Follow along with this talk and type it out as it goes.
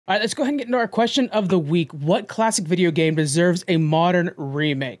All right, let's go ahead and get into our question of the week. What classic video game deserves a modern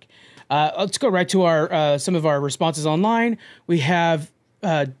remake? Let's go right to our some of our responses online. We have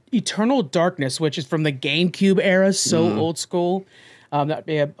Eternal Darkness, which is from the GameCube era, so old school.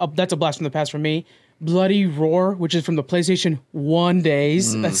 That's a blast from the past for me. Bloody Roar, which is from the PlayStation 1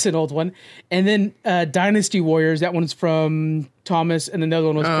 days. That's an old one. And then Dynasty Warriors, that one's from Thomas, and another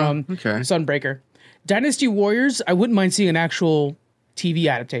one was from Sunbreaker. Dynasty Warriors, I wouldn't mind seeing an actual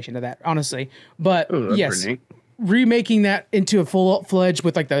TV adaptation of that, honestly. But yes, remaking that into a full-fledged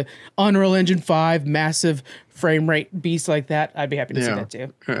with like the Unreal Engine 5 massive frame rate beast like that, I'd be happy to see that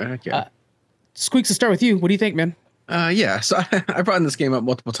too. Squeaks, to start with you. What do you think, man? So I brought this game up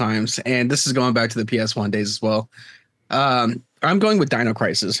multiple times, and this is going back to the PS1 days as well. I'm going with Dino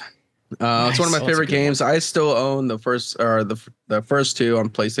Crisis. It's one of my favorite games. I still own the first two on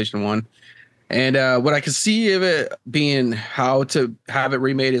PlayStation 1. And what I can see of it being how to have it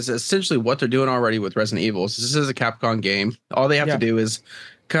remade is essentially what they're doing already with Resident Evil. So this is a Capcom game. All they have to do is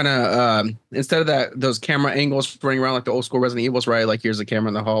kind of instead of those camera angles running around like the old school Resident Evils, right? Like here's a camera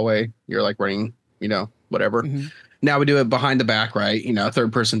in the hallway. You're like running, whatever. Now we do it behind the back, right?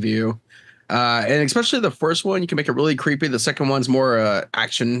 Third person view. And especially the first one, you can make it really creepy. The second one's more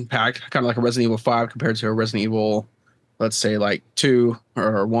action packed, kind of like a Resident Evil 5 compared to a Resident Evil, let's say like 2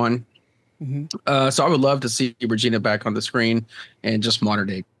 or 1. So I would love to see Regina back on the screen and just modern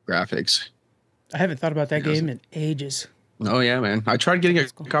day graphics. I haven't thought about that game in ages. Oh yeah, man. I tried getting a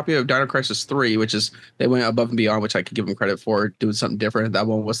copy of Dino Crisis 3, which is they went above and beyond, which I could give them credit for doing something different. That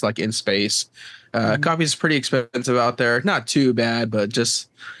one was like in space. Copies pretty expensive out there. Not too bad, but just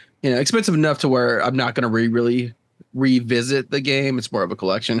expensive enough to where I'm not going to really revisit the game. It's more of a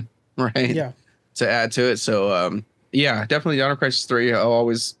collection, right? Yeah. To add to it. So definitely Dino Crisis 3.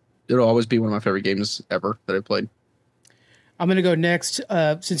 It'll always be one of my favorite games ever that I've played. I'm going to go next.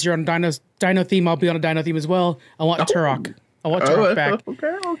 Since you're on Dino theme, I'll be on a Dino theme as well. I want Turok. I want Turok back.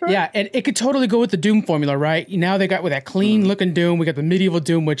 Okay. Yeah, and it could totally go with the Doom formula, right? Now they got with that clean looking Doom. We got the medieval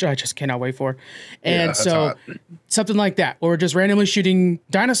Doom, which I just cannot wait for. And so something like that, where we're just randomly shooting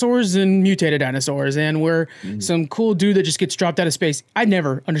dinosaurs and mutated dinosaurs, and we're some cool dude that just gets dropped out of space. I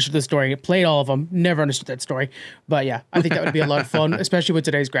never understood the story. I played all of them. Never understood that story. But yeah, I think that would be a lot of fun, especially with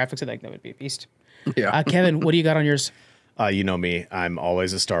today's graphics. I think that would be a beast. Yeah. Kevin, what do you got on yours? You know me, I'm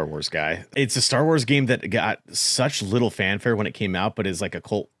always a Star Wars guy. It's a Star Wars game that got such little fanfare when it came out, but is like a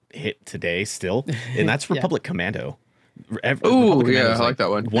cult hit today still. And that's Republic Commando. Oh, yeah, I like that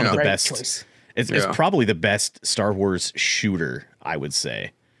one. One of the best. Choice. It's probably the best Star Wars shooter, I would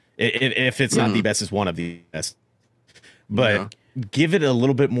say. If it's not the best, it's one of the best. But give it a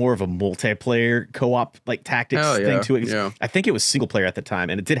little bit more of a multiplayer co-op like tactics thing to it. I think it was single player at the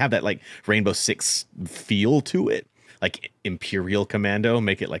time, and it did have that like Rainbow Six feel to it. Like Imperial Commando,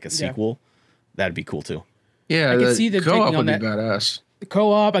 make it like a sequel. That'd be cool too. Yeah, I can see them co-op taking on would be that. Badass. The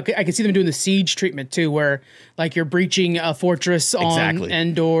co-op, I can see them doing the siege treatment too, where like you're breaching a fortress on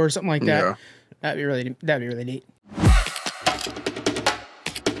Endor or something like that. That'd be really neat.